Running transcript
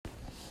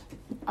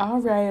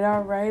All right,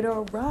 all right,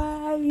 all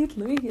right.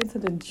 Let me get to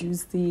the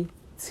juicy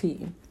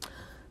tea.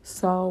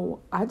 So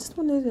I just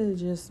wanted to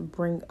just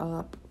bring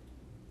up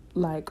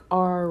like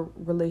our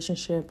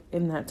relationship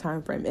in that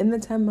time frame. In the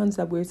 10 months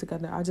that we were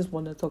together, I just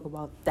wanted to talk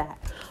about that.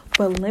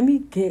 But let me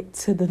get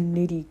to the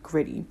nitty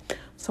gritty.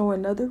 So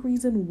another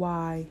reason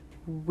why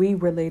we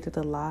related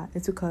a lot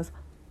is because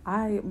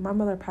my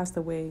mother passed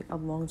away a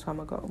long time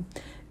ago,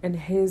 and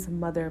his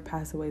mother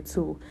passed away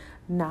too.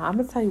 Now I'm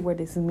gonna tell you where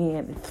this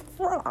man is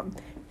from.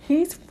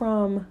 He's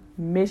from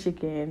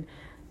Michigan,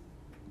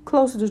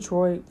 close to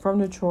Detroit, from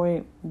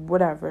Detroit,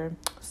 whatever.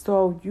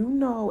 So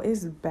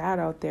it's bad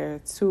out there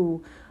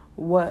too.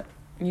 What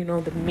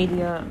the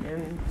media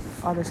and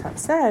others have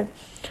said.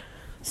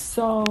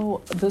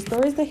 So the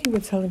stories that he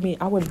was telling me,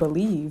 I would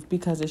believe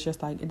because it's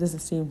just like it doesn't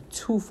seem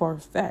too far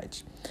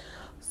fetched.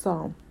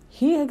 So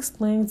he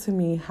explained to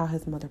me how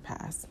his mother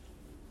passed.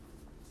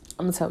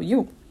 I'm gonna tell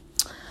you.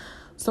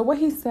 So what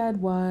he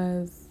said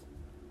was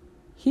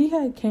he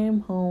had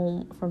came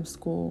home from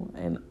school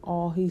and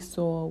all he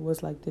saw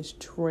was like this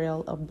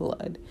trail of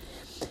blood.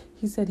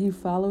 He said he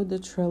followed the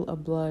trail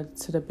of blood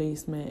to the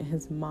basement and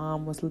his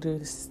mom was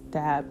literally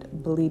stabbed,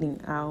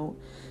 bleeding out,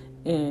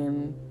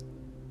 and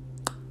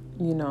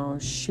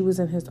she was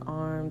in his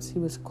arms. He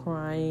was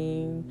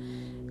crying,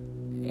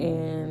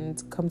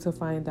 and come to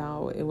find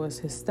out it was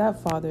his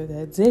stepfather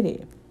that did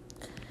it.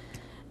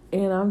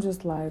 And I'm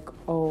just like,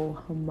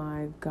 oh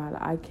my God,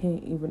 I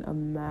can't even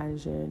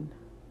imagine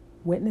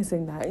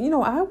witnessing that.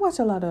 I watch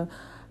a lot of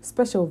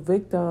special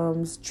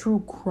victims,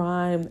 true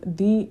crime.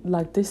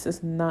 This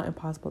is not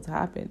impossible to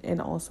happen.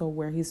 And also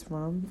where he's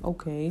from,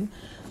 okay,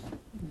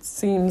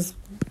 seems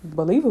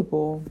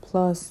believable.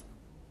 Plus,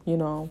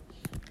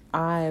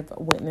 I've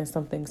witnessed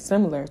something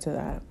similar to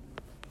that.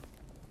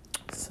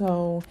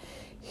 So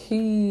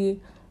he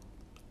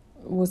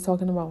was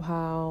talking about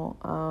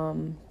how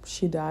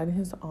she died in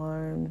his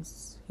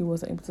arms. He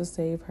wasn't able to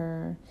save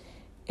her.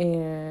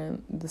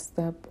 And the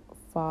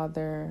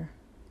stepfather,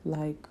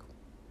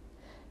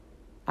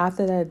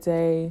 after that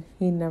day,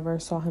 he never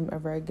saw him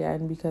ever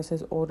again because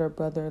his older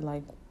brother,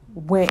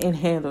 went and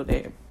handled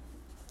it.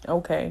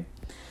 Okay.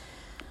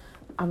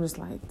 I'm just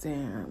like,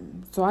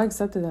 damn. So I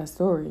accepted that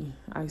story.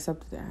 I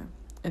accepted that.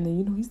 And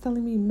then, he's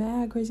telling me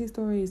mad crazy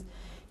stories.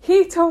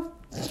 He told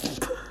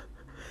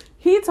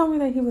me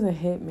that he was a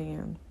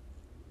hitman.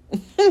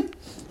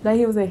 That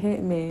he was a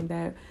hitman.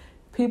 That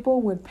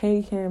people would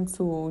pay him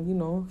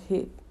to,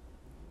 hit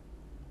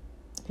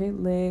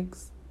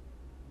legs,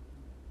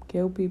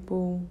 kill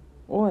people,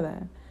 all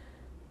that.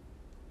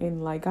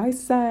 And like I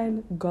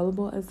said,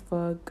 gullible as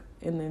fuck.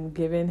 And then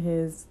given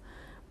his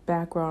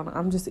background,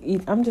 I'm just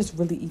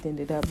really eating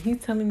it up. He's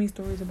telling me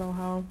stories about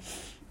how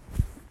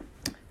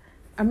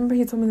I remember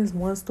he told me this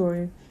one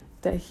story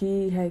that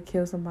he had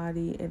killed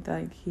somebody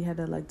and he had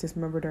to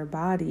dismember their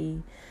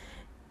body,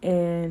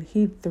 and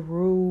he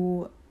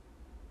threw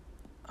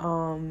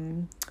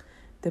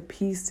the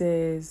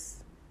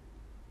pieces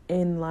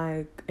in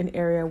an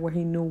area where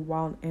he knew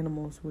wild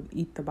animals would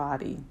eat the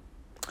body.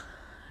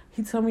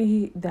 He told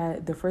me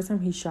that the first time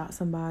he shot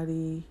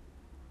somebody,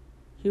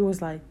 he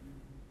was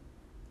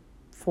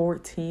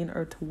 14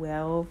 or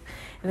 12,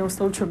 and it was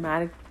so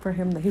traumatic for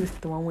him that he was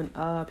throwing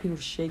up, he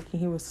was shaking,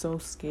 he was so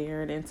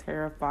scared and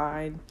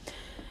terrified,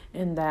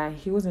 and that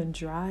he was in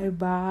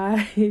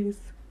drive-bys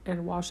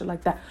and wild shit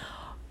like that.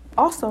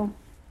 Also,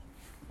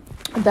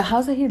 the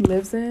house that he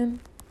lives in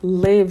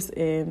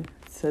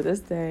to this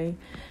day,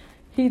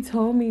 he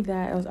told me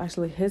that it was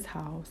actually his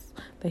house,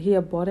 that he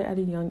had bought it at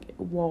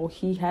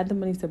he had the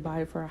money to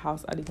buy it for a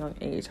house at a young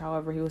age.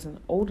 However, he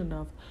wasn't old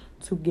enough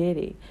to get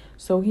it.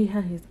 So he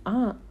had his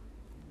aunt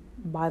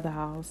buy the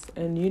house,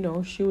 and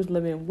she was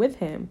living with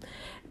him.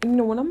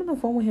 And when I'm on the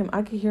phone with him,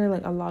 I could hear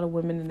a lot of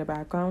women in the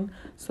background.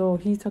 So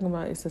he's talking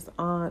about it's his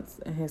aunts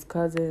and his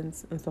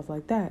cousins and stuff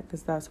like that,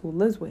 because that's who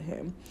lives with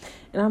him.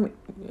 And I'm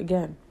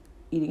again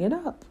eating it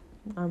up.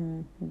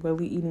 I'm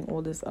really eating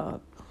all this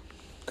up.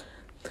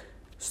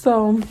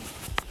 So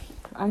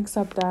I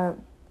accept that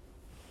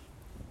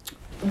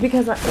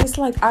because it's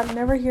I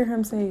never hear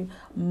him say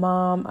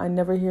mom. I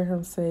never hear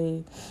him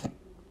say.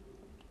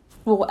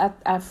 Well,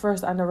 at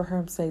first, I never heard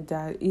him say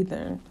dad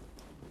either.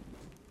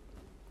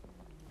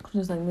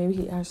 Just maybe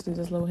he actually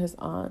just lived with his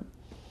aunt.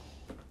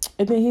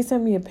 And then he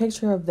sent me a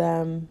picture of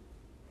them,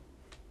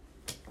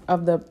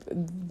 of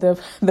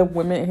the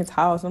women in his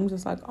house. I'm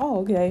just like, oh,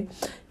 okay.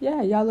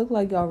 Yeah, y'all look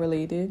like y'all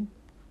related.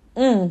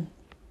 Yeah,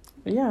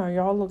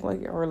 y'all look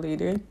like y'all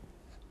related.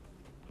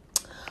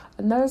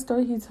 Another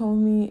story he told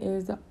me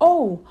is, he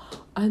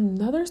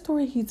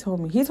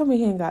told me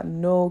he ain't got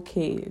no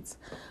kids.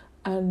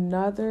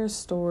 Another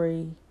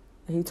story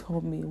that he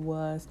told me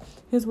was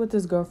he was with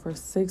this girl for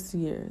 6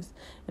 years,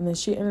 and then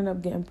she ended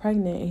up getting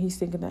pregnant, and he's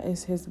thinking that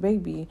it's his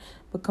baby,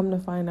 but come to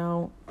find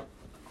out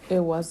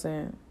it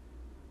wasn't.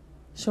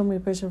 Show me a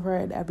picture of her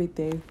and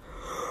everything.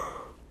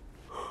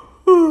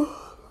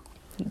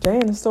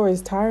 Dang, the story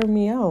is tiring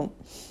me out.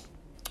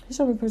 He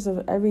showed me pictures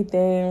of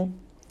everything.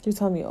 He was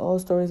telling me all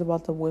stories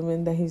about the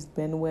women that he's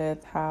been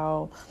with,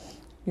 how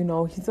You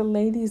know, he's a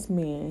ladies'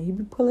 man. He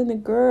be pulling the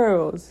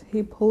girls.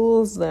 He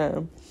pulls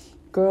them.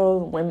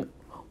 Girls,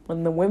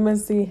 when the women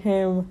see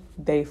him,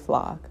 they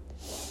flock.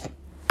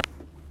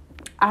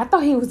 I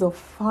thought he was the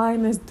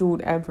finest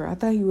dude ever. I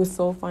thought he was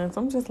so fine. So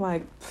I'm just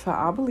like,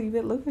 I believe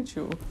it. Look at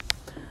you.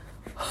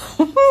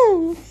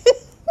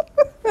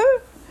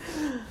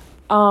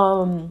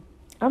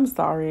 I'm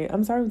sorry.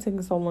 I'm sorry for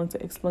taking so long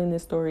to explain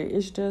this story.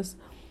 It's just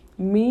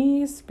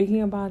me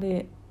speaking about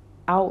it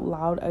out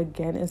loud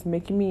again is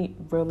making me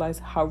realize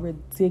how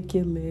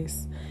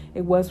ridiculous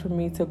it was for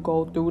me to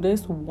go through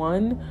this.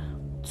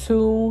 1,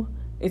 2,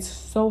 it's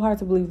so hard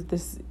to believe that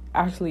this is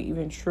actually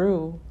even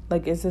true.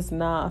 Like, it's just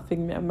not a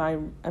figment of my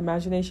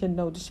imagination.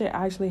 No, this shit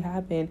actually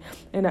happened,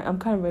 and I'm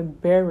kind of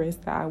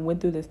embarrassed that I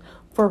went through this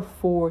for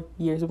 4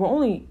 years. We're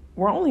only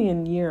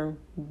in year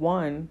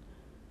 1,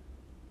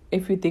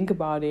 if you think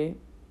about it,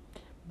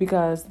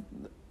 because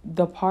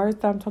the parts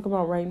that I'm talking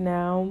about right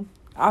now,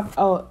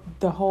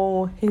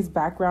 his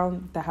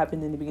background that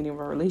happened in the beginning of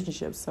our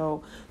relationship.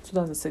 So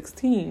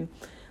 2016,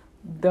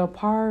 the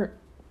part.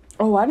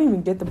 Oh, I didn't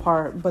even get the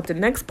part, but the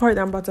next part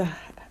that I'm about to.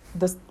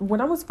 When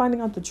I was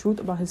finding out the truth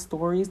about his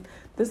stories,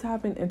 this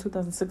happened in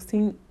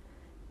 2016.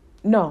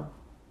 No,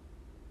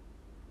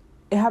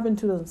 it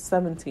happened in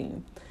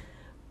 2017.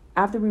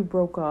 After we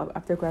broke up,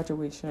 after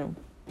graduation,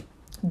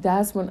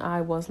 that's when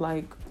I was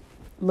like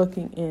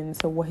looking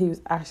into what he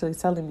was actually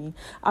telling me.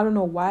 I don't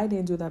know why I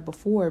didn't do that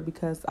before,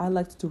 because I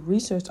like to do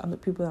research on the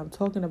people that I'm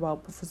talking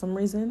about, but for some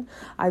reason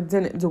I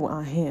didn't do it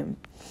on him.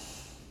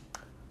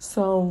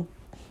 So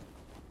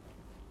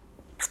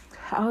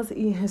I was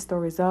eating his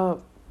stories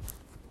up,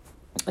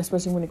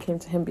 especially when it came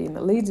to him being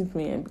a ladies'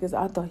 man, because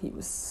I thought he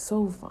was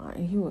so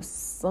fine. He was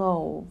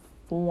so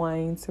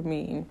fine to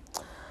me.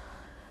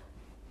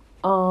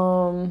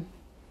 What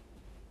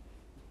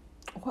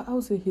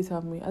else did he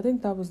tell me? I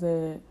think that was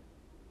it.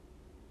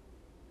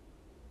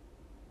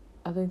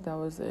 And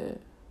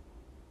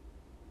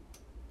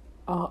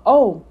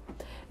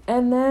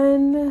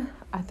then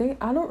I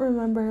don't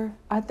remember.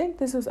 I think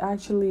this was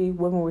actually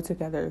when we were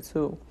together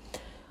too.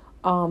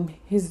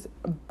 His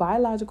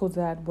biological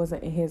dad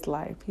wasn't in his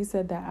life. He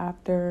said that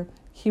after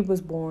he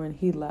was born,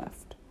 he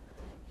left.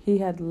 He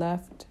had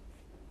left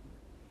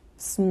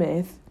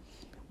Smith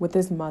with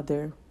his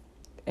mother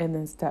and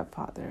then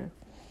stepfather.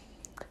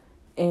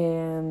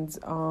 And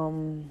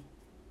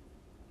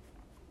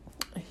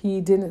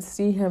he didn't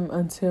see him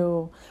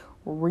until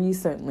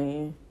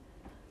recently,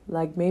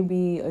 like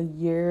maybe a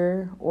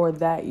year or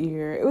that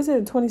year. It was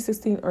in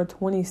 2016 or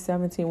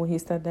 2017 when he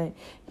said that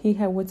he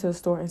had went to the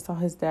store and saw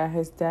his dad.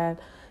 His dad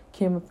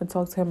came up and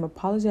talked to him,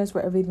 apologized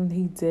for everything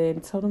he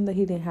did, told him that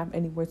he didn't have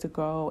anywhere to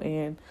go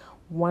and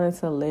wanted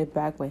to live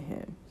back with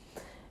him.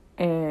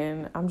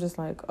 And I'm just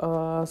like,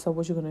 so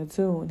what you gonna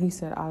do? And he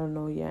said, I don't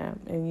know yet.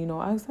 And,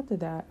 I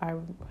accepted that.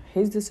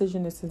 His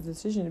decision is his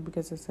decision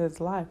because it's his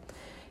life.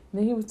 And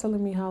then he was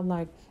telling me how,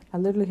 like, I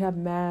literally have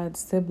mad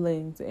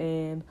siblings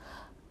and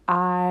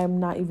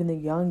I'm not even the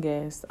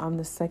youngest. I'm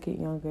the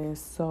second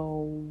youngest.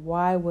 So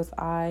why was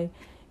I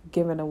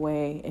given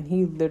away? And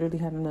he literally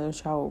had another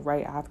child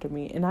right after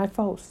me. And I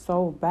felt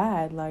so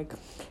bad. Like,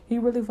 he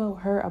really felt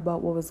hurt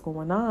about what was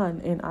going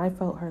on. And I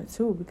felt hurt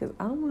too, because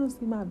I don't want to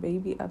see my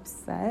baby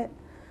upset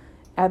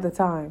at the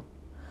time.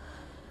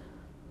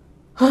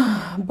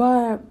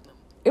 But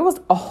it was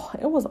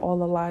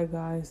all a lie,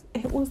 guys.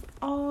 It was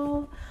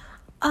all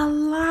a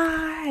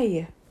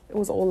lie. It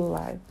was all a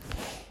lie.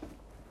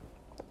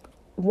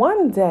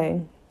 One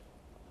day,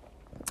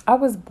 I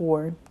was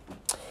bored,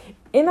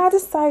 and I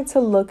decided to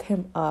look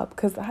him up,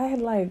 because I had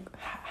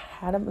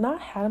had him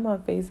on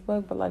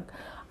Facebook, but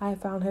I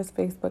found his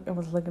Facebook and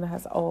was looking at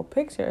his old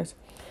pictures,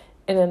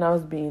 and then I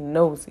was being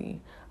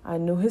nosy. I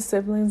knew his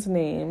siblings'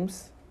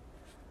 names,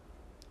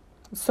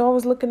 so I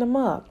was looking them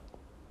up.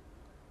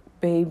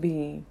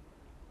 Baby,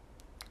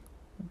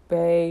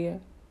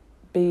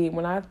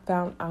 when I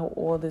found out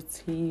all the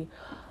tea,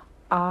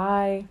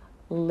 I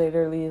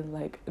literally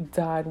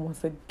died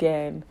once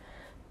again.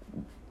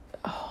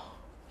 Oh,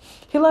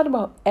 he lied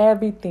about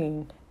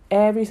everything,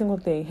 every single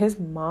thing. His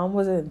mom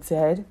wasn't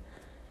dead.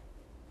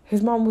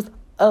 His mom was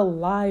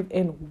alive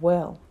and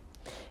well.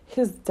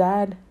 His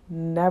dad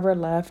never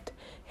left.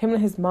 Him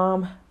and his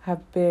mom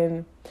have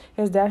been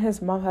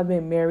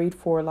married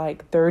for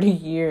 30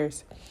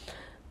 years.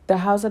 The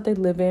house that they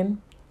live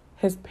in,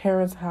 his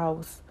parents'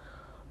 house,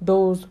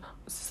 the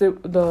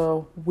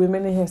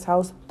women in his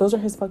house, those are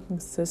his fucking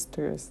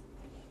sisters.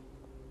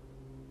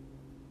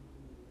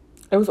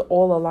 It was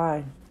all a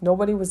lie.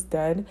 Nobody was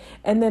dead.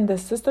 And then the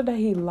sister that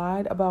he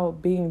lied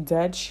about being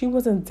dead, she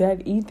wasn't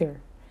dead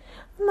either.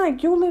 I'm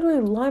like, you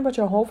literally lying about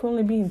your whole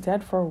family being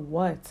dead for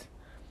what?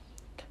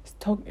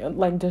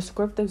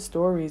 Descriptive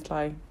stories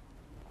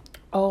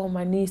oh,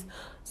 my niece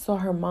saw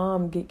her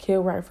mom get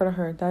killed right in front of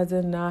her. That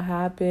did not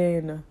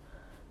happen.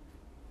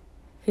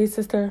 His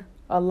sister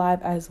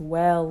alive as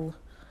well.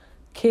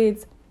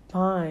 Kids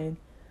fine.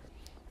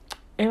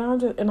 And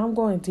I'm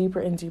going deeper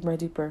and deeper and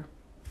deeper.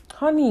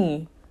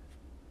 Honey.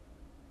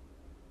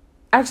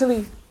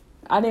 Actually,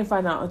 I didn't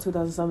find out in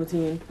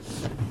 2017.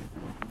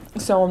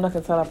 So I'm not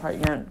going to tell that part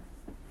yet.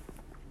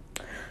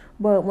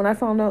 But when I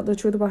found out the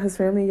truth about his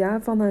family, yeah, I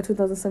found out in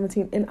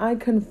 2017. And I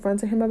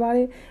confronted him about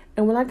it.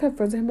 And when I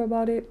confronted him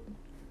about it,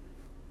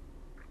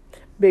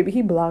 baby,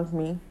 he blocked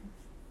me.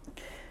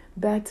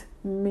 That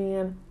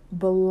man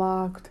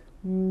blocked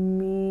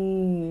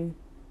me.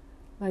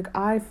 Like,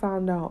 I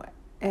found out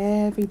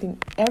everything.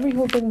 Every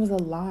whole thing was a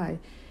lie.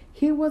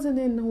 He wasn't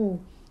in no...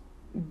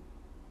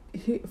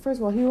 first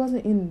of all, he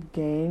wasn't in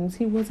gangs.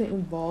 He wasn't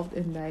involved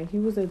in that. He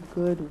was a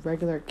good,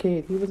 regular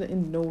kid. He wasn't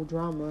in no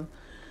drama.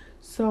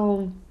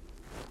 So,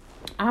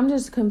 I'm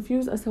just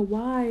confused as to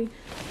why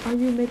are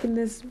you making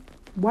this...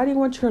 Why do you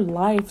want your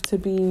life to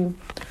be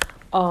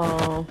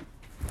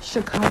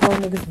Chicago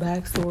niggas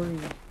backstory?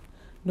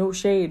 No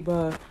shade,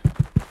 but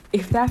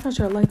if that's not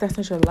your life, that's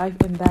not your life,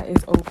 and that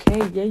is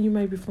okay. Yeah, you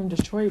might be from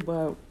Detroit,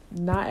 but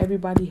not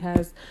everybody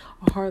has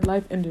a hard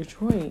life in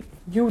Detroit.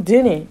 You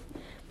didn't.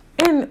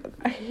 And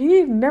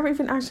he never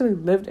even actually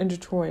lived in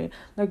Detroit.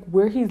 Like,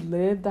 where he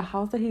lived, the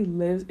house that he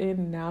lives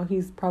in now,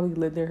 he's probably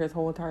lived there his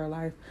whole entire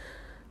life.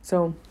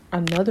 So,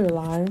 another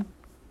lie.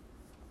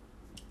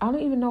 I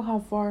don't even know how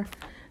far.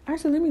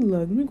 Actually, let me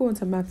look. Let me go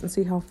into maps and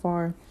see how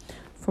far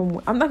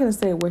from... I'm not going to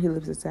say where he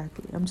lives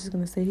exactly. I'm just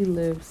going to say he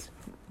lives,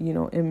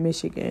 in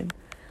Michigan.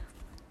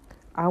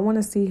 I want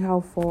to see how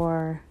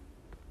far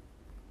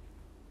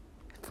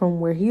from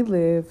where he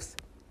lives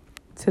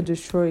to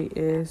Detroit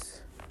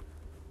is.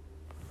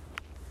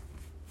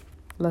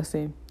 Let's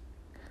see.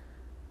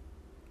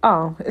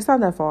 Oh, it's not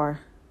that far.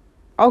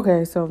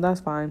 Okay, so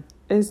that's fine.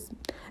 It's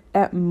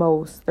at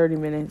most 30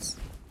 minutes.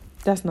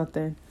 That's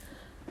nothing.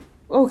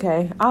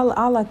 Okay,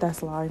 I'll let that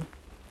slide.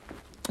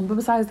 But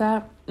besides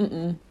that,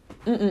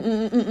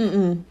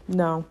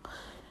 no.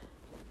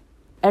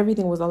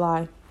 Everything was a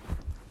lie.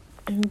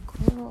 And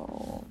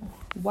girl,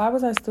 why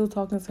was I still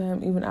talking to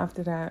him even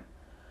after that?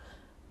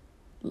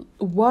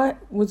 What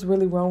was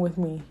really wrong with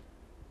me?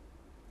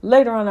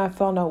 Later on, I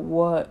found out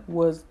what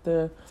was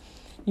the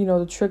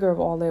trigger of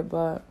all that,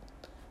 but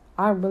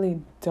I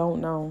really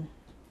don't know.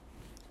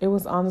 It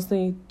was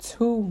honestly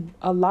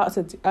a lot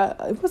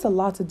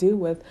to deal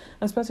with,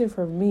 especially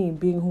for me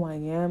being who I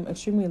am,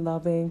 extremely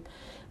loving,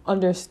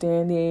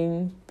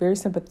 understanding, very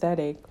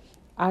sympathetic.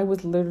 I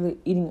was literally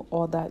eating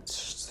all that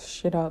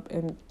shit up,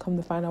 and come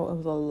to find out it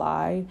was a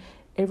lie.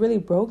 It really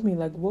broke me.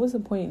 Like, what was the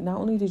point? Not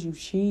only did you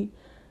cheat,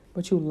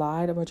 but you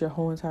lied about your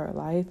whole entire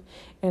life,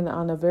 and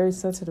on a very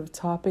sensitive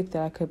topic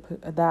that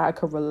I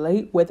could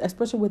relate with,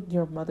 especially with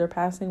your mother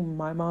passing.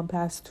 My mom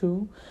passed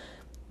too.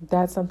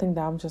 That's something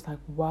that I'm just like,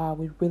 wow,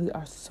 we really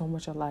are so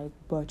much alike,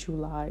 but you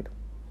lied.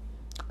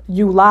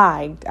 You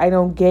lied. I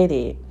don't get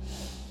it.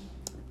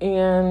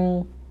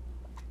 And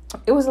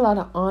it was a lot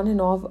of on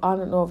and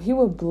off. He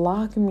would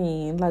block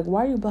me. Like,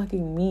 why are you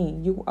blocking me?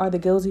 You are the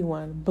guilty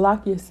one.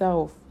 Block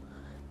yourself.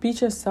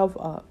 Beat yourself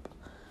up.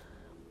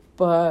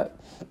 But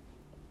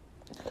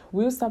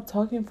we would stop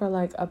talking for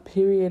like a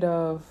period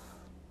of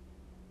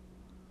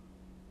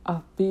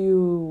a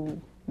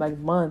few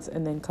months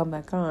and then come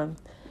back on.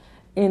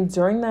 And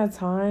during that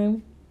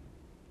time,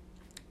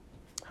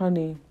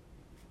 honey,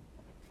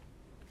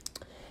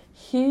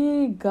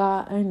 he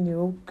got a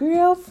new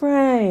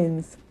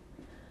girlfriend.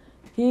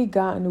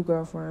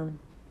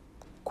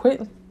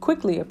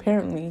 Quickly,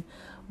 apparently.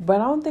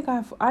 But I don't think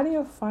I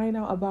didn't find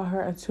out about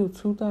her until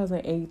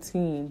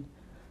 2018.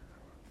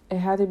 It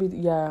had to be,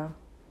 yeah.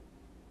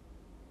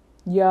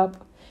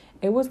 Yup.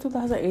 It was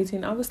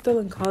 2018. I was still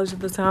in college at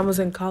the time. I was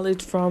in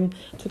college from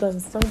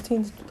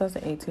 2017 to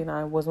 2018.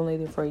 I was only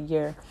there for a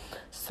year.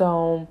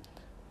 So,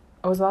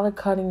 it was a lot of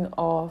cutting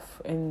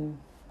off and,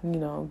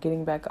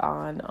 getting back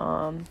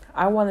on.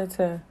 I wanted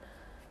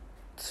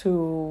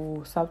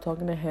to stop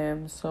talking to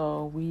him.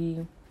 So,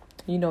 we,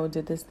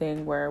 did this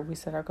thing where we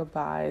said our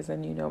goodbyes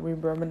and, we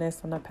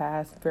reminisced on the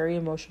past. Very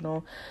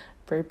emotional,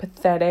 very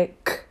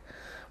pathetic.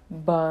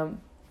 But,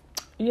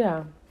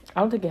 yeah. I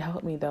don't think it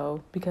helped me,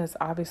 though, because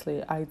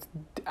obviously I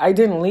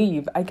didn't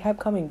leave. I kept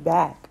coming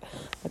back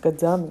like a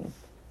dummy.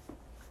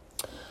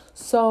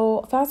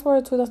 So, fast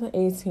forward to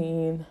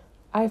 2018,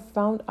 I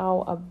found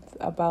out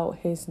about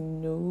his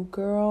new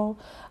girl.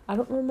 I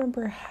don't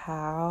remember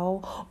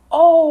how.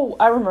 Oh,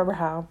 I remember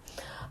how.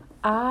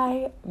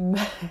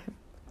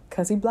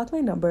 Because he blocked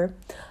my number,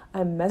 I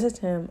messaged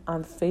him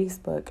on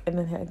Facebook, and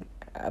then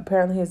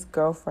apparently his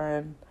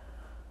girlfriend,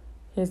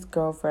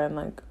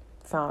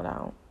 found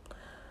out.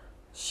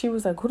 She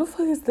was like, who the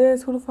fuck is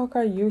this? Who the fuck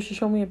are you? She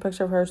showed me a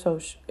picture of her, so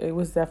it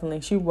was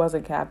definitely, she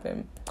wasn't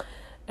capping.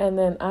 And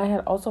then I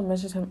had also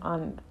messaged him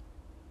on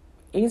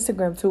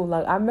Instagram too.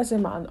 Like, I messaged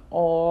him on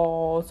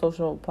all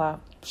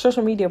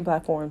social media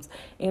platforms,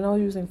 and I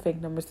was using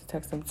fake numbers to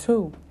text him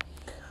too.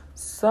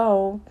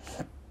 So,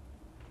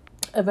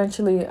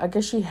 eventually, I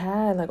guess she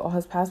had, all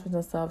his passports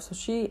and stuff, so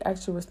she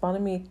actually responded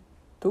to me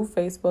through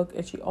Facebook,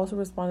 and she also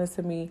responded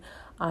to me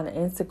on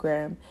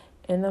Instagram.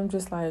 And I'm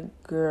just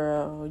like,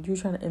 girl, you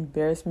trying to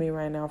embarrass me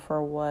right now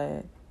for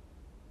what?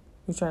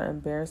 You trying to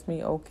embarrass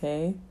me?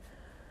 Okay.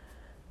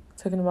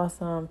 Talking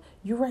about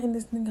you writing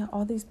this nigga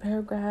all these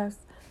paragraphs.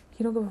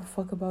 He don't give a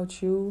fuck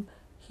about you.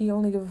 he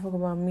only give a fuck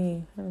about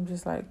me. And I'm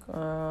just like,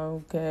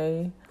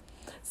 okay.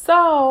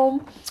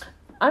 So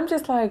I'm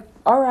just like,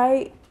 all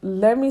right,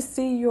 let me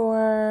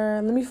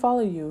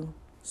follow you.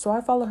 So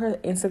I follow her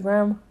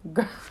Instagram.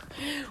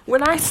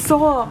 When I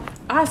saw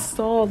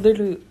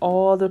literally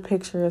all the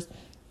pictures.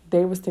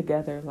 They was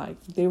together,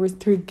 like they was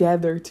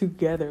together,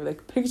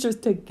 like pictures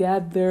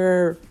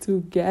together.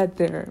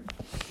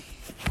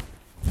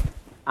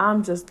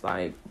 I'm just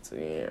like,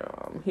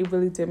 damn, he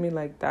really did me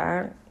like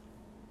that.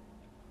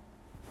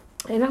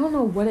 And I don't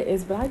know what it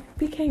is, but I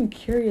became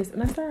curious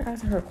and I started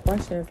asking her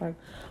questions like,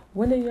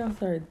 when did y'all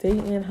start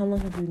dating? How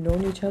long have you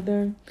known each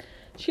other?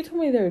 She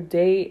told me their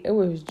date, it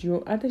was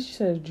June, I think she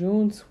said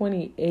June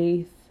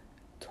 28th,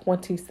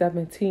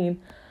 2017.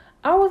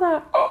 I was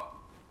like, oh.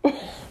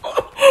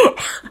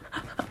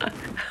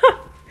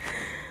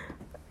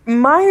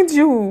 Mind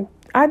you,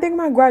 I think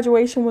my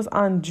graduation was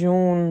on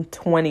June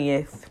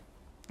 20th.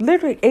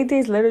 Literally 8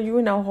 days later, you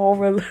in a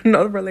whole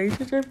another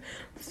relationship.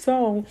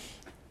 So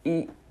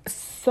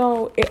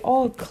it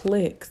all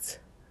clicked.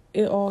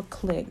 It all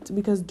clicked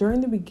because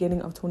during the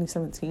beginning of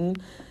 2017,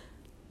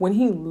 when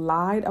he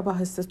lied about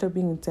his sister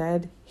being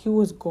dead, he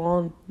was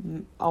gone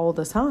all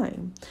the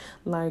time,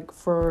 like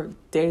for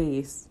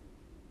days,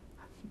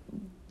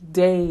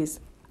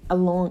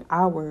 long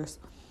hours.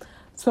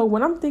 So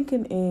what I'm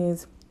thinking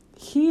is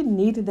he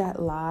needed that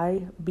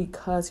lie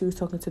because he was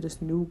talking to this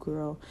new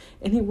girl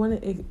and he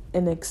wanted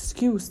an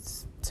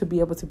excuse to be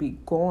able to be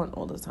gone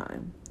all the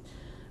time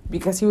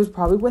because he was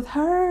probably with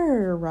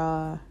her.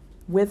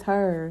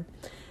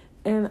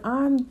 And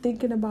I'm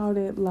thinking about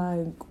it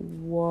like,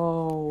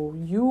 whoa,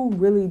 you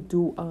really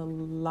do a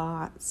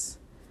lot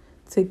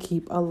to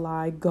keep a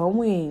lie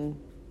going.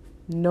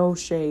 No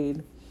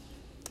shade.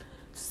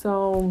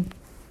 So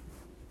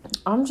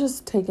I'm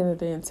just taking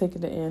it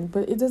in.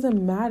 But it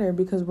doesn't matter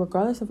because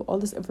regardless of all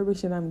this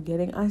information I'm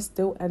getting, I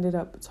still ended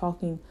up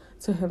talking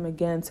to him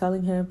again,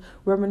 telling him,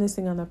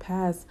 reminiscing on the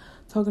past,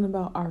 talking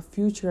about our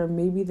future, and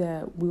maybe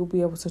that we'll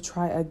be able to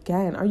try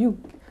again. Are you...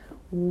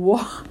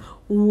 What?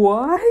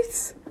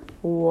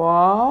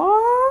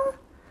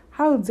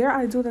 How dare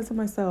I do that to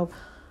myself?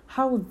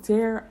 How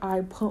dare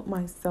I put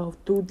myself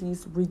through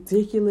these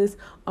ridiculous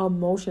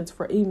emotions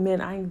for a man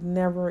I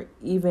never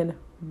even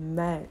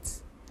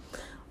met?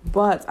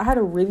 But I had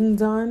a reading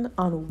done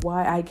on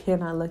why I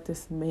cannot let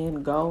this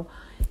man go.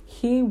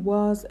 He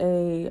was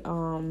a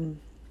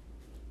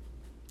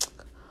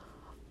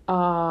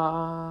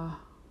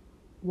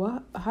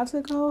what? How's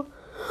it go?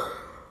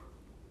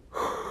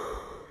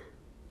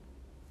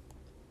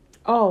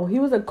 Oh, he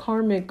was a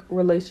karmic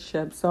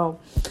relationship. So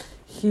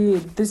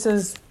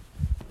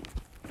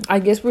I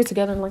guess we're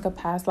together in like a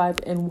past life,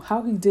 and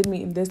how he did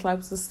me in this life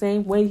is the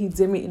same way he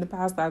did me in the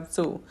past life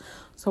too.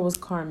 So it's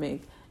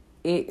karmic.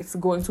 It's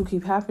going to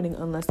keep happening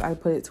unless I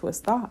put it to a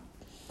stop.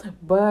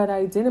 But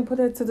I didn't put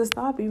it to the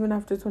stop even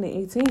after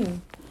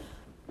 2018.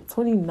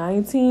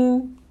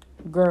 2019,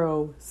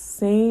 girl,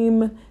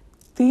 same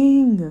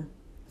thing.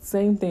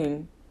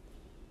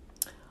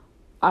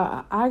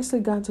 I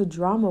actually got into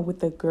drama with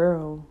the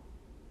girl.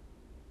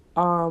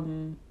 I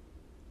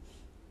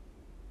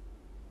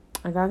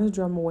got into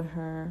drama with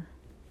her.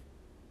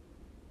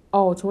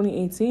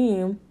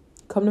 2018,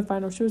 come to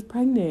find out she was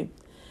pregnant.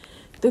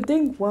 The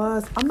thing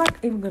was, I'm not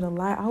even gonna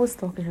lie, I was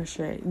stalking her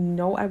shit.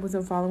 No, I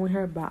wasn't following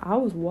her, but I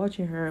was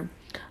watching her.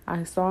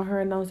 I saw her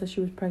announce that she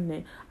was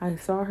pregnant. I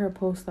saw her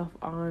post stuff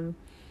on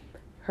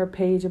her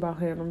page about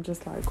him. I'm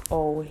just like,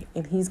 oh,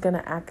 and he's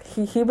gonna act.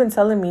 He been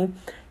telling me,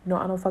 I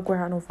don't fuck with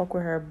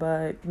her,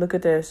 but look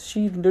at this.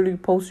 She literally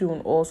posts you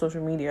on all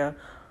social media.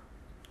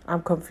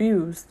 I'm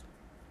confused.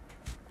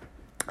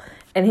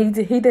 And he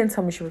didn't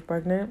tell me she was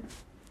pregnant.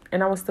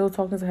 And I was still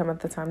talking to him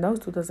at the time. That was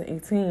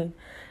 2018.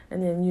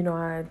 And then,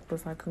 I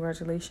was like,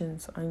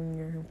 congratulations on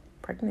your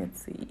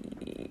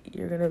pregnancy.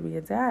 You're going to be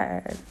a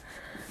dad.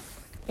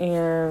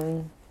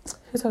 And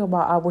he's talking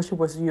about, I wish it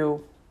was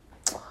you.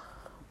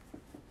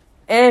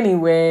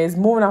 Anyways,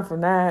 moving on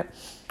from that.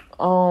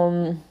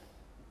 I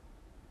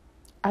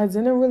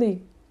didn't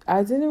really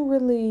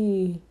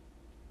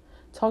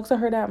talk to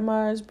her that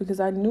much because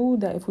I knew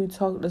that if we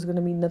talk, there's going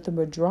to be nothing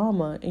but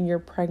drama and you're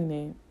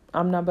pregnant.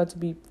 I'm not about to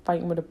be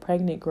fighting with a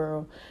pregnant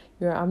girl.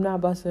 I'm not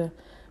about to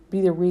be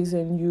the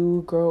reason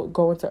you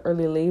go into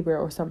early labor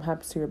or something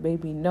happens to your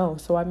baby. No.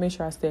 So I made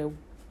sure I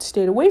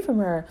stayed away from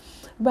her.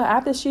 But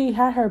after she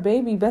had her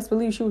baby, best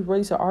believe she was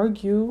ready to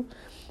argue.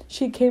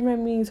 She came at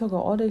me talking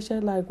all this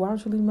shit like, why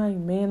don't you leave my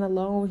man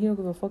alone? He don't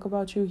give a fuck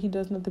about you. He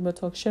does nothing but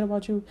talk shit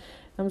about you.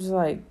 I'm just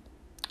like,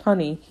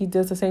 honey, he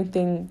does the same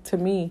thing to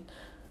me.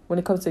 When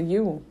it comes to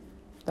you,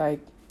 like,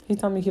 he's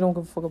telling me he don't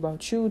give a fuck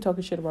about you,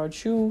 talking shit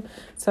about you,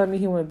 telling me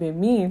he want to be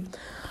mean.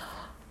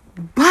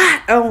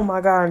 But, oh my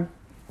God.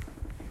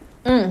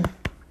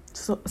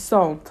 So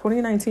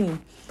 2019,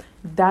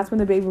 that's when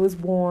the baby was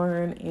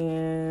born,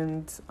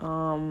 and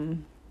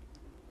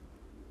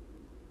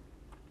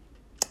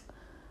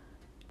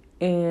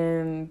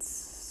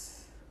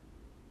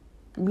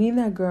me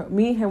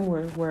and him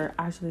were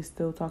actually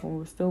still talking. We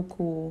were still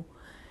cool,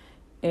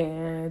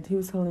 and he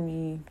was telling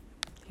me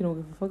He don't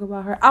give a fuck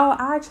about her. Oh,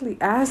 I actually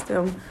asked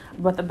him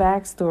about the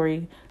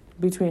backstory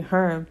between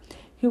her.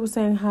 He was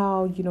saying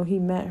how, he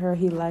met her,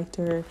 he liked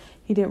her,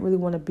 he didn't really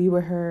want to be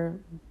with her,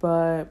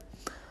 but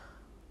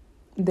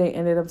they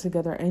ended up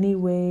together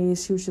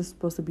anyways. She was just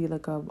supposed to be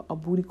like a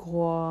booty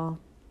call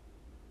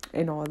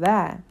and all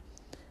that.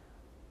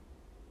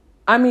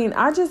 I mean,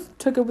 I just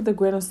took it with a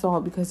grain of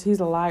salt because he's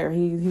a liar.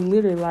 He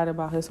literally lied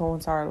about his whole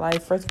entire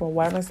life. First of all,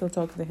 why am I still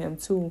talking to him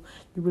too?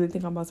 You really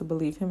think I'm about to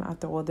believe him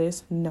after all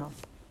this? No.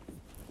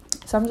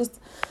 So I'm just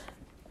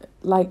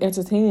like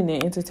entertaining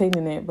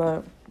it,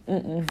 but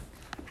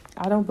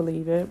I don't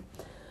believe it.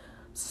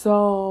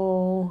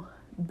 So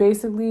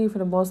basically, for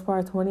the most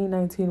part,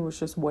 2019 was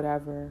just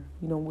whatever.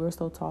 We were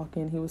still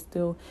talking. He was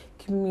still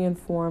keeping me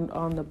informed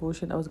on the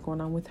bullshit that was going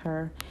on with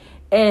her.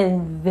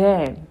 And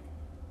then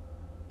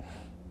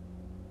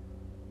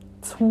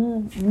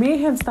me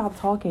and him stopped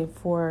talking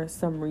for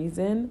some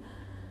reason.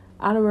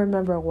 I don't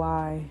remember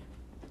why.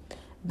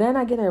 Then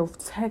I get a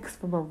text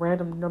from a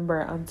random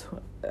number on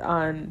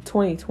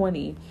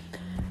 2020.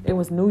 It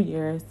was New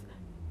Year's.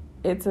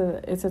 It's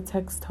a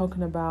text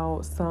talking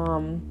about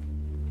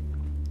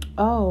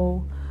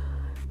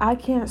I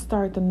can't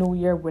start the new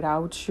year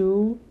without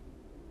you.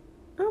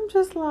 I'm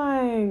just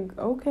like,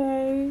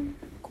 okay,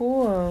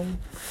 cool.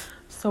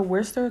 So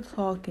we're still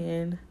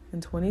talking in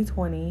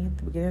 2020,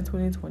 the beginning of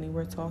 2020.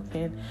 We're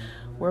talking,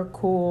 we're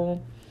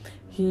cool.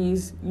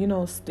 He's,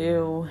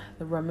 still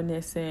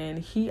reminiscing.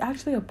 He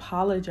actually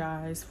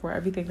apologized for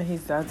everything that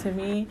he's done to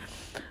me.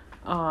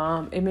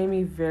 It made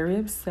me very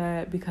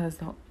upset because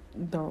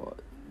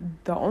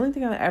the only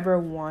thing I ever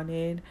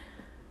wanted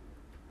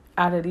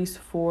out of these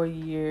 4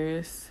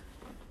 years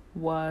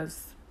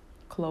was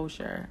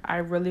closure. I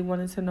really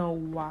wanted to know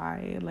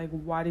why. Like,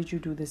 why did you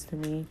do this to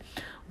me?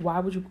 Why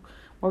would you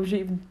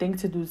even think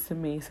to do this to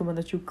me? Someone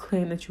that you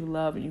claim that you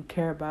love and you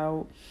care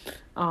about.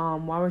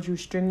 Why would you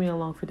string me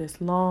along for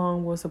this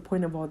long? What's the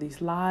point of all these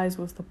lies?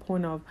 What's the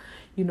point of,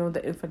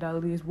 the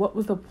infidelities? What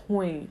was the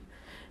point?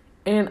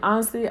 And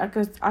honestly, I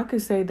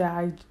could say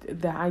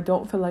that I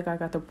don't feel like I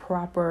got the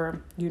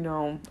proper,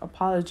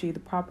 apology, the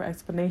proper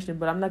explanation.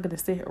 But I'm not gonna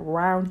sit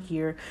around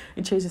here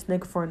and chase this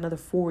nigga for another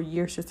 4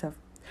 years just to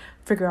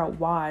figure out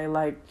why.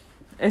 Like,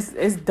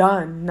 it's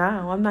done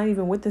now. I'm not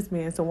even with this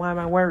man, so why am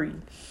I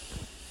worried?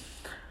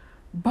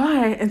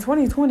 But in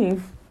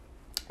 2020,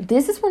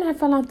 this is when I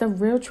found out the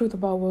real truth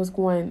about what was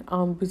going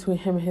on between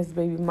him and his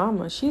baby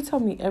mama. She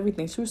told me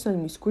everything. She was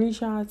sending me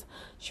screenshots.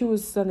 She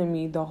was sending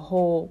me the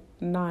whole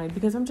 9.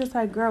 Because I'm just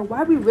like, girl,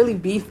 why we really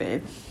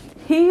beefing?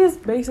 He is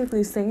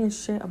basically saying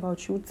shit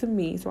about you to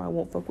me, so I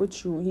won't fuck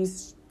with you.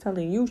 He's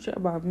telling you shit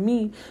about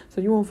me,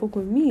 so you won't fuck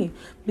with me.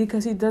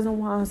 Because he doesn't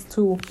want us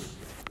to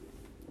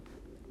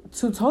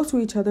talk to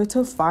each other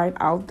to find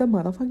out the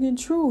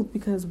motherfucking truth.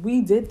 Because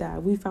we did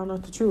that. We found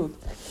out the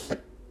truth.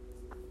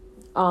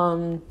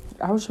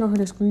 I was showing her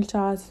the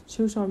screenshots.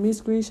 She was showing me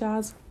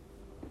screenshots.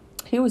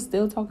 He was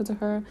still talking to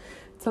her,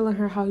 telling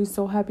her how he's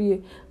so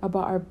happy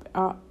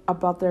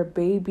about their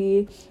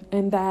baby,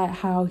 and that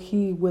how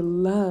he would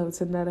love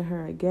to nut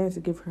her again, to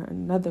give her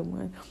another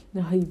one.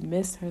 And how he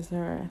missed her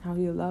and how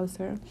he loves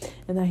her,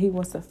 and that he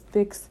wants to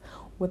fix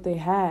what they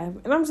have.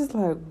 And I'm just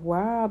like,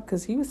 wow,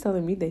 because he was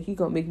telling me that he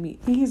told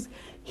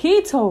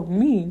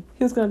me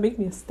he was gonna make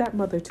me a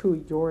stepmother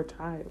to your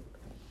child.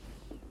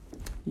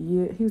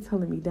 Yeah, he was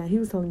telling me that.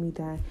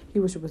 He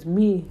wished it was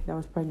me that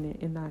was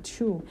pregnant and not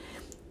you.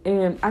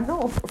 And I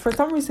know for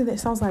some reason it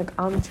sounds like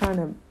I'm trying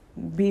to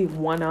be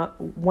one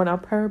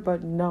up her,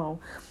 but no.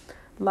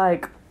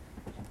 Like,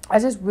 I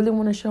just really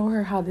want to show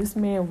her how this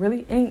man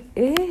really ain't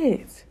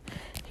it.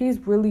 He's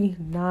really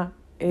not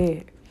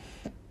it.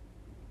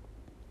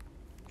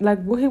 Like,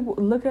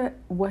 look at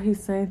what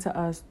he's saying to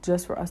us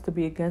just for us to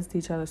be against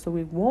each other, so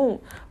we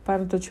won't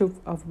find out the truth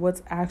of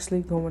what's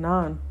actually going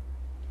on.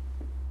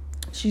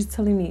 She's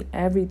telling me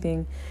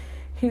everything.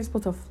 He's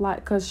supposed to fly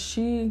because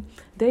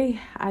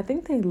I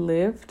think they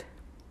lived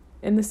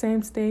in the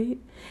same state,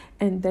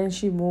 and then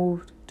she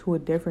moved to a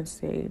different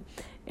state.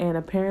 And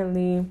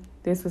apparently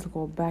they're supposed to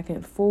go back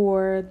and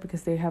forth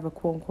because they have a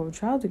quote unquote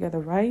child together,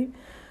 right?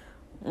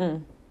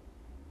 And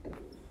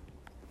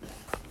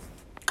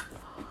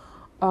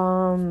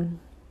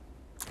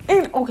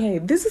okay,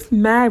 this is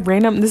mad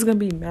random. This is gonna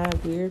be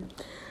mad weird.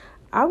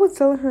 I was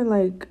telling her,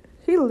 like,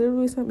 he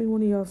literally sent me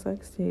one of y'all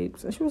sex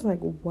tapes. And she was like,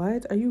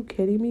 what? Are you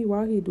kidding me? Why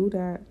would he do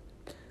that?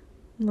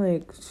 I'm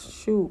like,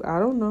 shoot, I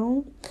don't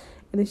know.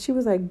 And then she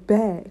was like,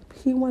 bet.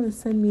 He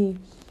wants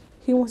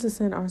to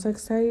send our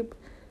sex tape.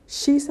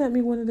 She sent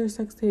me one of their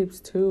sex tapes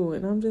too.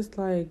 And I'm just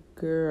like,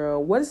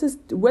 girl, what is this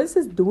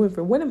doing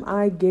for? What am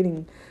I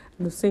getting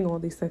to sing all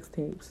these sex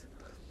tapes?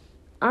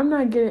 I'm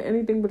not getting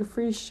anything but a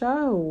free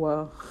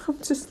show. I'm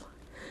just like,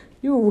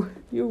 you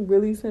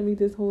really sent me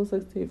this whole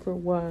sex tape for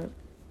what?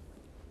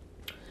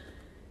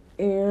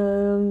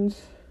 And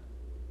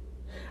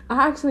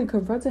I actually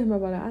confronted him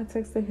about it. I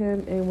texted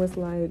him and was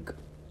like,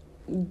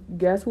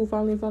 guess who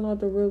finally found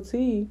out the real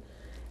tea?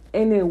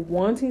 And then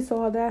once he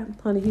saw that,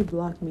 honey, he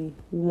blocked me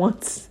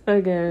once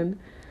again.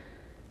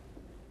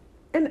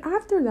 And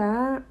after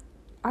that,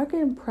 I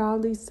can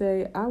proudly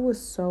say I was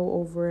so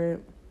over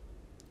it.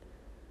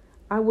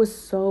 I was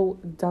so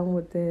done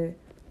with it.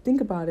 Think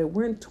about it.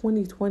 We're in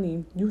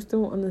 2020. You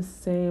still on the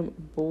same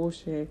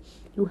bullshit.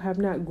 You have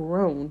not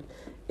grown.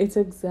 It's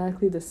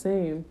exactly the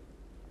same.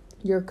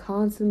 You're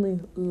constantly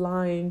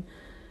lying,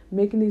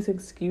 making these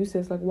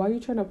excuses. Like, why are you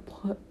trying to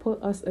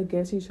put us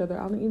against each other?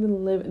 I don't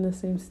even live in the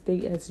same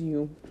state as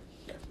you.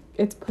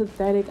 It's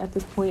pathetic at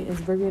this point.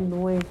 It's very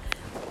annoying.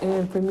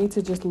 And for me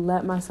to just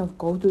let myself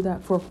go through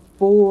that for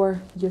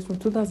 4 years, from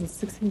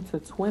 2016 to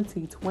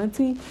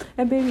 2020,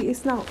 and baby,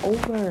 it's not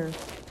over.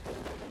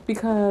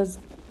 Because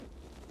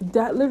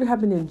that literally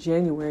happened in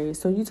January.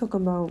 So you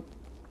talking about,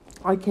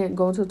 I can't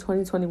go until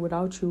 2020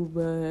 without you,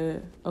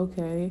 but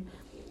okay.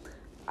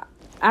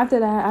 After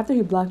that, after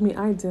he blocked me,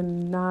 I did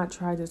not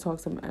try to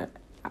talk to him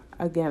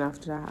again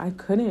after that. I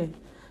couldn't.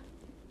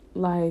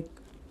 Like,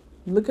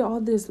 look at all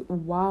this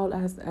wild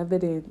ass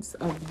evidence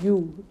of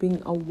you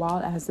being a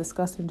wild ass,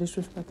 disgusting,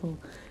 disrespectful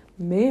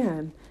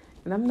man.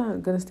 And I'm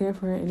not going to stand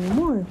for it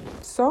anymore.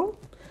 So,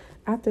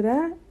 after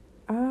that,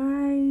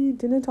 I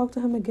didn't talk to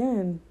him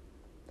again.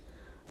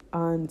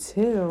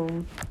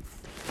 Until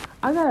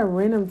I got a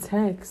random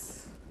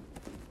text.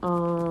 I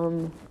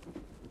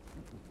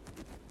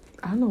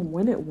don't know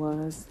when it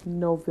was.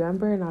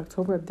 November and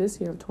October of this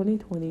year, of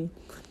 2020.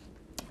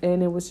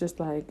 And it was just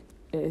like,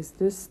 is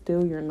this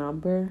still your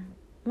number?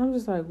 And I'm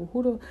just like,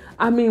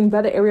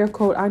 by the area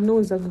code, I knew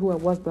exactly who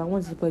it was, but I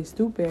wanted to play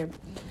stupid.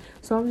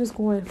 So I'm just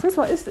going, first of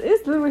all, it's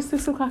literally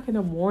 6 o'clock in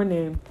the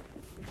morning.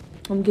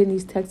 I'm getting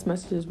these text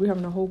messages. We're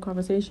having a whole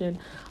conversation.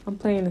 I'm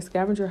playing a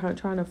scavenger hunt,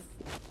 trying to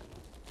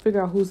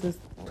figure out who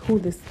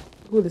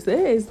this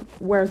is.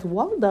 Where's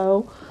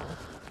Waldo?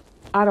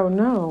 I don't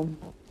know.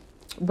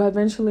 But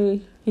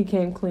eventually he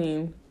came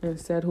clean and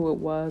said who it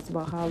was,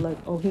 about how, like,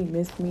 oh, he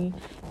missed me.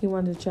 He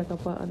wanted to check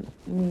up on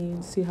me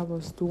and see how I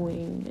was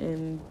doing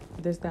and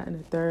this, that, and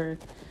the third.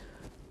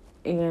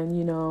 And,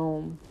 you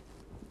know,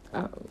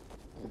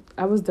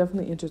 I was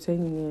definitely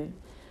entertaining it.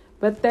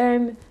 But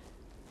then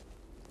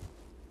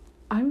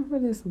I remember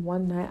this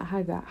one night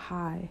I got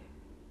high.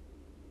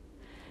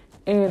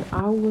 And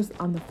I was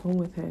on the phone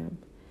with him.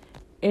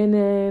 And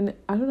then,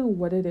 I don't know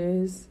what it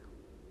is,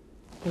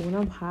 but when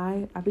I'm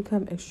high, I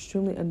become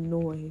extremely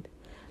annoyed.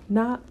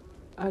 Not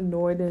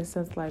annoyed in the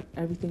sense like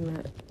everything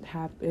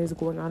that is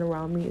going on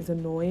around me is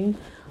annoying,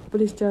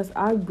 but it's just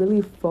I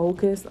really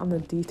focus on the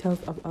details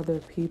of other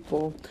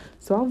people.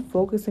 So I'm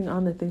focusing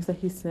on the things that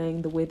he's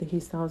saying, the way that he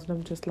sounds, and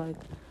I'm just like,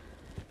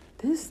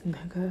 this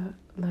nigga,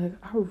 like,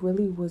 I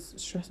really was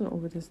stressing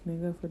over this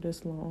nigga for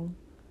this long.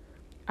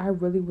 I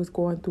really was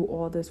going through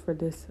all this for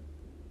this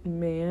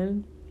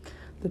man.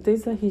 The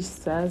things that he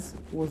says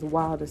was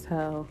wild as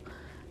hell.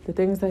 The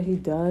things that he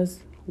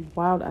does,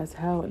 wild as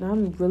hell. And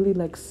I'm really,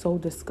 like, so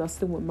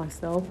disgusted with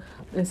myself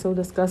and so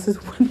disgusted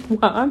with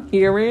what I'm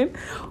hearing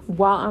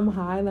while I'm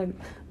high. Like,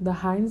 the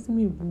highness in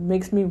me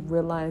makes me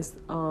realize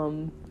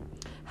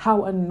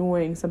how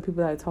annoying some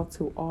people that I talk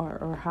to are,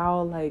 or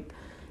how, like,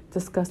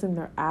 disgusting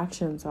their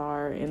actions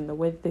are, and the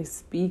way that they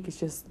speak is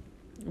just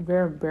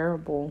very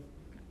unbearable.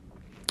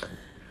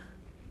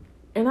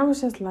 And I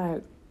was just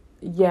like,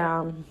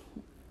 yeah.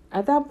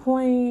 At that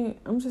point,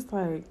 I'm just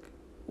like,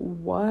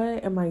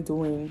 what am I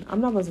doing? I'm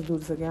not about to do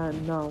this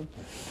again. No.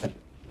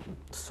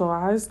 So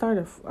I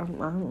started,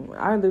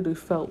 I literally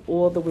felt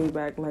all the way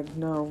back, like,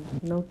 no,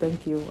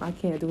 thank you. I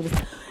can't do this.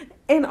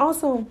 And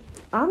also,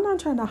 I'm not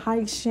trying to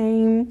height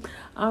shame.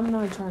 I'm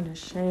not trying to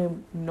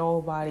shame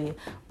nobody.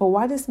 But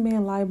why this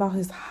man lie about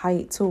his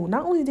height too?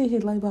 Not only did he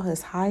lie about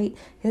his height,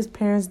 his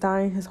parents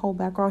dying, his whole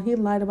background, he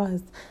lied about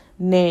his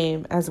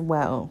name as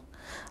well.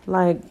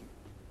 Like,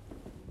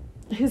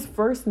 his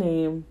first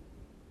name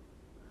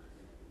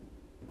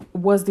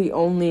was the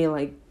only,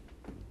 like,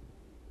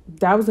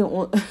 that was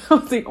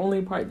the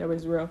only part that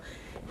was real.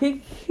 He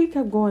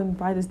kept going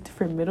by this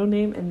different middle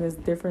name and this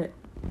different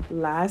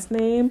last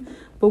name,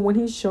 but when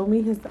he showed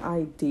me his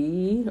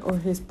ID or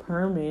his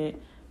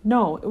permit,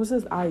 no, it was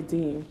his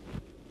ID.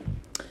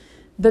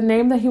 The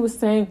name that he was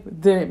saying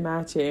didn't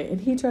match it,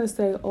 and he tried to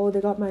say, "Oh, they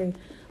got my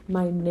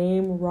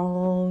name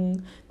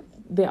wrong.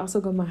 They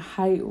also got my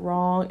height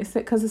wrong. It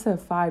said because it said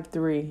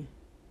 5'3".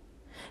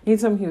 He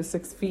told me he was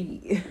 6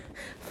 feet.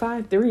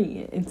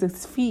 5'3" and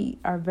 6 feet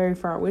are very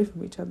far away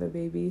from each other,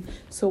 baby.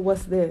 So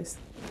what's this?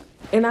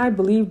 And I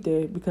believed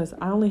it because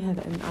I only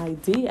had an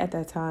ID at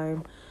that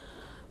time.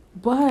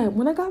 But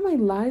when I got my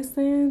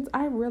license,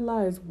 I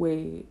realized,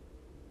 wait,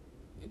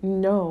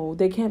 no,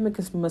 they can't make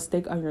a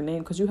mistake on your name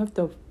because you have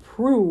to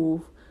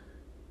prove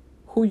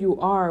who you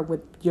are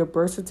with your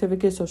birth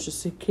certificate, social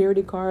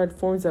security card,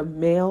 forms of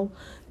mail.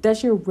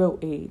 That's your real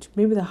age.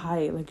 Maybe the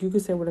height. Like, you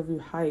could say whatever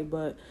your height,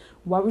 but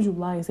why would you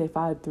lie and say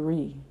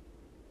 5'3"?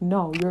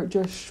 No, you're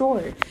just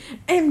short.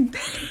 And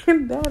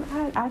then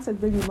I asked her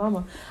baby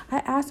mama. I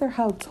asked her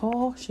how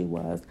tall she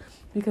was,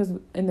 because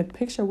in the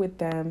picture with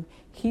them,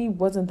 he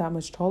wasn't that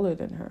much taller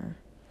than her.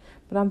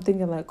 But I'm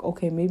thinking, like,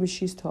 okay, maybe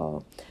she's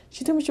tall.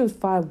 She told me she was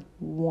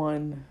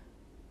 5'1".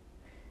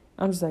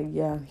 I'm just like,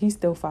 yeah, he's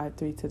still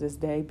 5'3" to this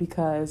day,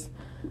 because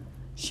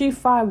She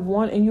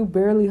 5'1" and you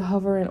barely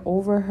hovering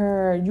over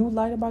her. You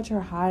lied about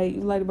your height.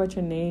 You lied about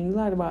your name. You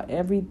lied about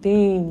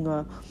everything.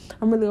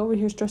 I'm really over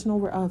here stressing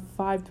over a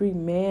 5'3"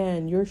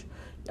 man.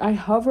 I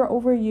hover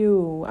over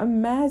you.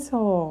 I'm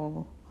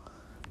metal.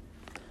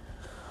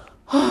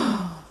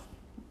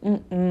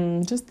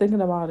 Just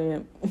thinking about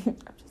it. I'm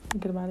just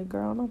thinking about it,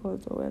 girl. I'm not going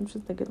through it. I'm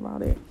just thinking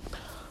about it.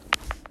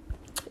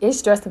 It's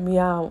stressing me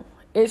out.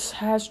 It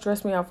has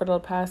stressed me out for the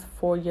past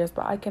 4 years,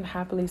 but I can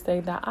happily say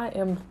that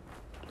I'm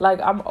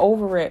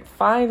over it.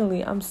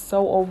 Finally, I'm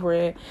so over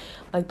it.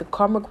 Like, the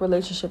karmic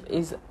relationship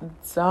is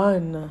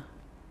done.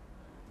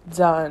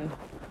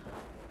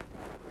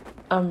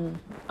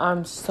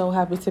 I'm so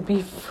happy to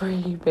be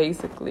free,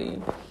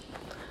 basically.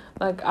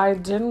 Like, I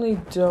generally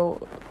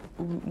don't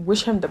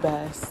wish him the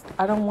best.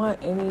 I don't want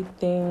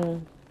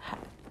anything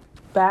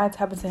bad to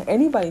happen to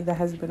anybody that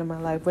has been in my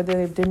life. Whether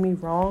they did me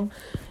wrong,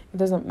 it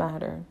doesn't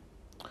matter.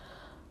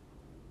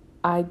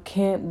 I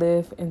can't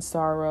live in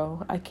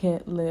sorrow. I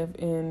can't live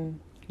in,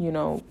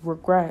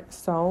 regret.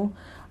 So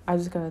I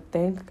just gotta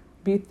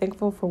be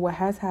thankful for what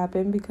has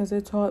happened, because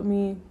it taught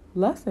me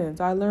lessons.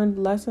 I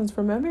learned lessons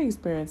from every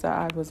experience that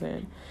I was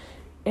in.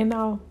 And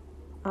now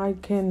I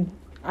can't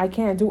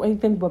do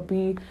anything but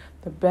be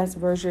the best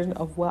version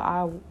of what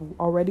I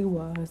already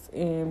was.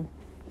 And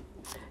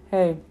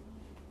hey,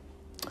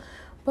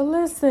 but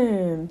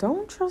listen,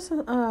 don't trust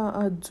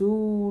a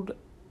dude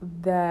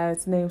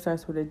that's name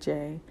starts with a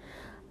J.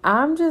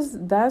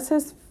 That's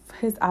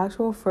his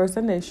actual first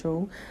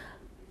initial.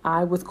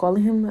 I was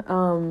calling him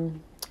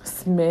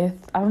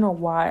Smith. I don't know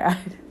why I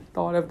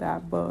thought of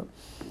that, but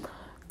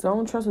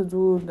don't trust a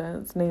dude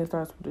that's name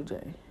starts with a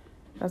J.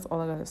 That's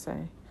all I gotta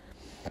say.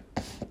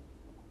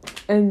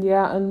 And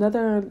yeah,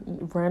 another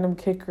random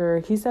kicker.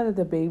 He said that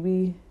the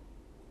baby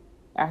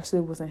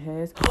actually wasn't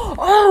his.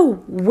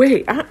 Oh,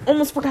 wait. I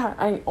almost forgot.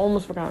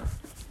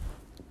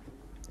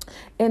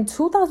 In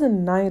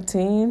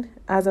 2019,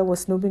 as I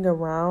was snooping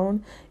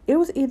around, it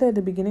was either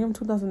the beginning of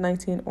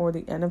 2019 or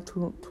the end of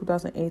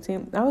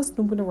 2018. I was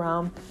snooping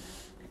around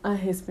on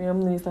his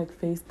family's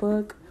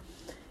Facebook,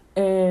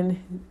 and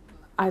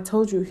he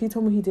told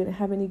me he didn't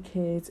have any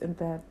kids, and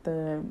that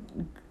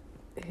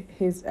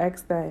his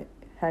ex that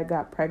had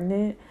got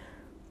pregnant,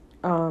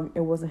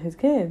 it wasn't his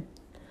kid.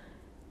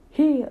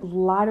 He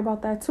lied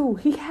about that too.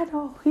 He had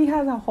a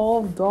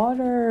whole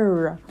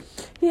daughter.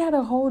 He had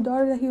a whole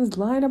daughter that he was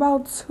lying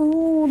about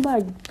too.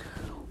 Like,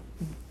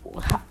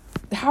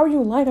 how are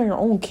you lying on your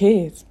own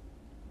kids?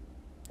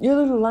 You're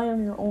literally lying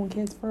on your own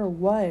kids for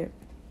what?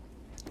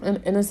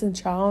 An innocent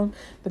child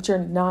that you're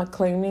not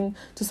claiming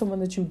to someone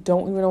that you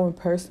don't even know in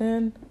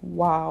person?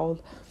 Wow.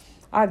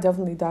 I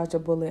definitely dodged a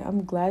bullet.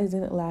 I'm glad it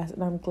didn't last,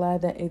 and I'm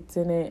glad that it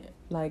didn't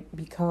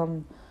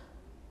become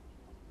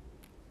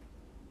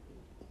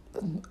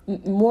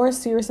more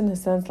serious in the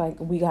sense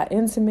we got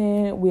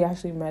intimate, we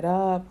actually met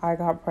up, I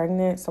got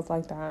pregnant, stuff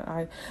like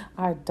that.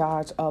 I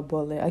dodged a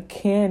bullet, a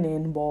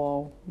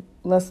cannonball.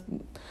 Let's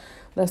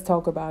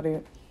talk about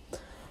it.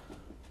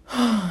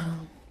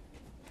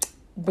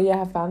 But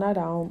yeah, I found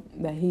out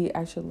that he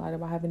actually lied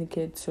about having a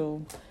kid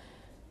too.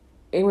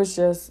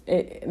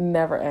 It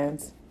never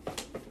ends.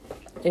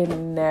 It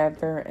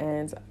never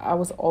ends. I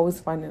was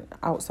always finding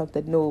out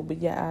something new, but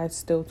yeah, I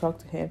still talk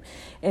to him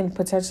and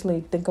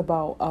potentially think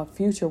about a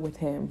future with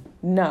him.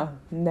 No,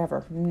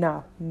 never.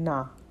 No,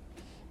 nah.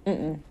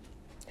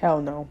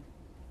 Hell no.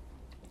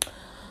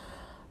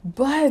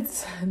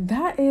 But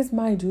that is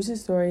my juicy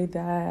story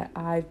that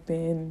I've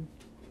been,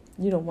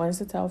 wanting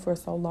to tell for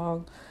so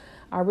long.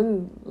 I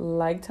really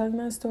like telling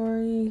that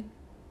story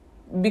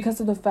because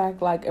of the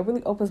fact, it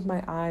really opens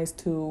my eyes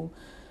to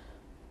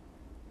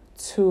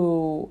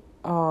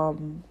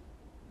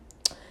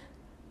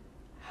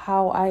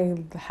how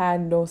I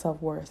had no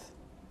self-worth.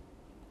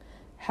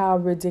 How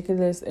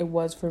ridiculous it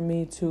was for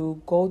me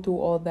to go through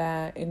all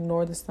that,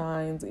 ignore the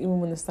signs. Even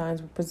when the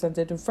signs were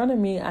presented in front of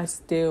me, I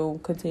still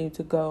continued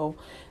to go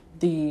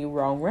the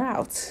wrong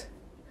route.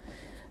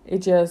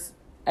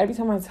 Every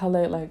time I tell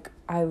it,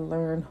 I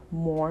learn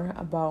more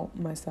about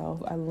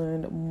myself. I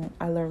learned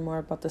more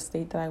about the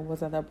state that I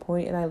was at that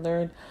point, and I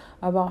learned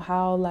about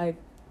how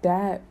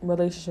that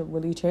relationship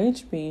really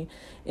changed me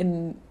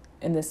in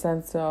the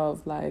sense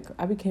of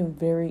I became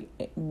very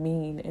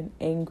mean and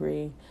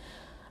angry.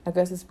 I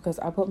guess it's because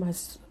I put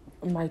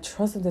my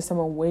trust into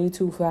someone way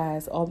too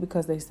fast, all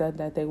because they said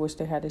that they wish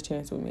they had a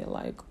chance with me.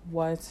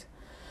 What?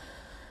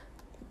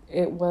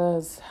 It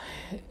was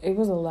a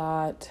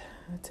lot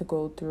to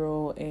go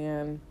through,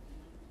 and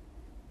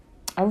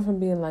I went from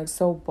being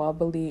so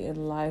bubbly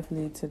and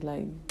lively to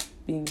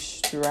being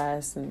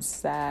stressed and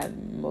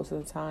sad most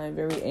of the time,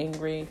 very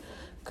angry,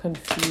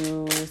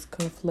 confused,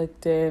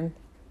 conflicted.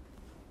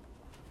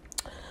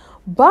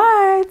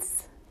 But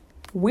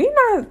we're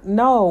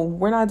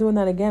not doing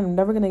that again. I'm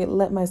never gonna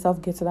let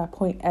myself get to that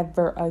point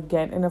ever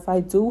again. And if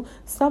I do,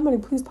 somebody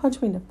please punch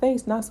me in the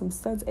face, knock some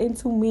sense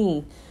into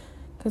me.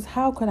 Because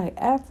how could I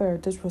ever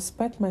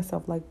disrespect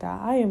myself like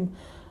that? I am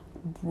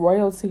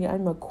royalty.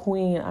 I'm a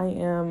queen. I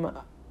am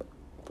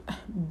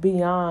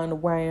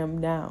beyond where I am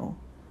now.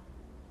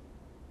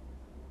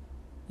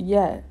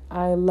 yet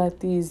I let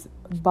these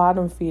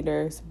bottom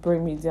feeders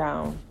bring me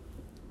down.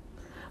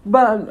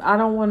 But I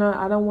don't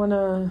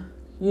wanna,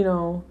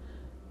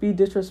 be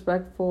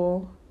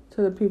disrespectful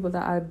to the people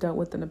that I've dealt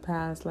with in the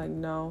past. Like,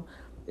 no,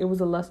 it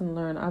was a lesson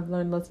learned. I've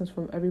learned lessons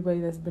from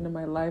everybody that's been in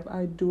my life.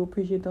 I do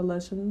appreciate the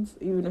lessons,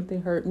 even if they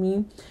hurt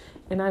me.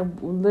 And I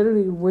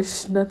literally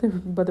wish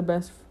nothing but the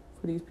best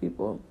for these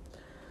people.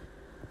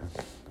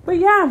 But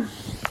yeah,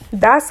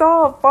 that's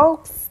all,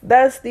 folks.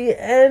 That's the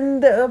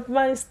end of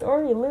my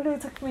story. It literally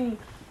took me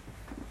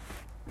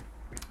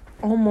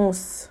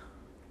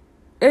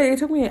it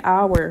took me an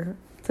hour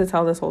to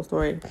tell this whole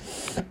story.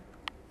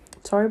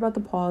 Sorry about the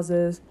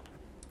pauses.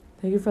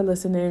 Thank you for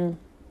listening.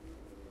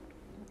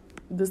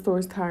 This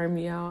story's tiring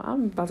me out.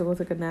 I'm about to go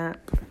take a nap.